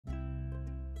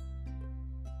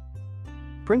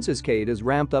Princess Kate has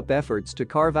ramped up efforts to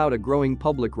carve out a growing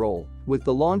public role with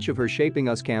the launch of her Shaping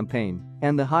Us campaign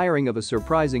and the hiring of a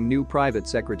surprising new private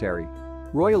secretary.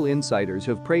 Royal insiders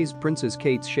have praised Princess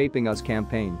Kate's Shaping Us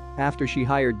campaign after she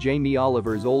hired Jamie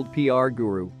Oliver's old PR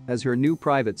guru as her new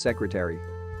private secretary.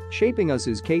 Shaping Us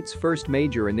is Kate's first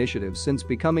major initiative since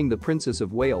becoming the Princess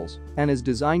of Wales and is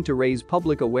designed to raise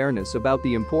public awareness about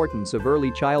the importance of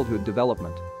early childhood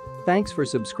development. Thanks for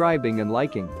subscribing and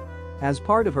liking. As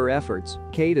part of her efforts,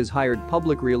 Kate has hired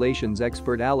public relations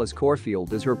expert Alice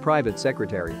Corfield as her private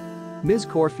secretary. Ms.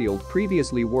 Corfield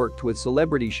previously worked with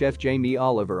celebrity chef Jamie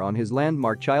Oliver on his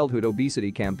landmark childhood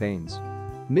obesity campaigns.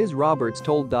 Ms. Roberts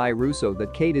told Russo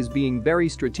that Kate is being very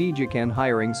strategic and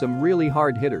hiring some really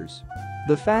hard hitters.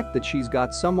 The fact that she's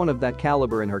got someone of that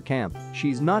caliber in her camp,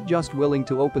 she's not just willing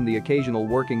to open the occasional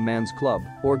working man's club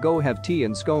or go have tea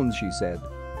and scones, she said.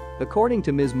 According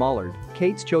to Ms. Mollard,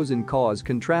 Kate's chosen cause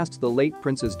contrasts the late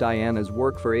Princess Diana's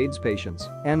work for AIDS patients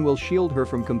and will shield her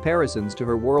from comparisons to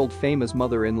her world-famous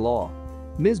mother-in-law.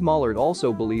 Ms. Mollard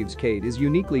also believes Kate is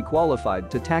uniquely qualified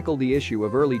to tackle the issue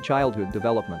of early childhood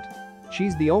development.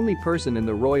 She's the only person in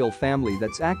the royal family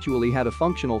that's actually had a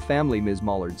functional family, Ms.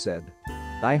 Mollard said.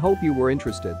 I hope you were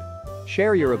interested.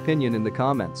 Share your opinion in the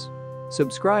comments.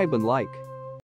 Subscribe and like.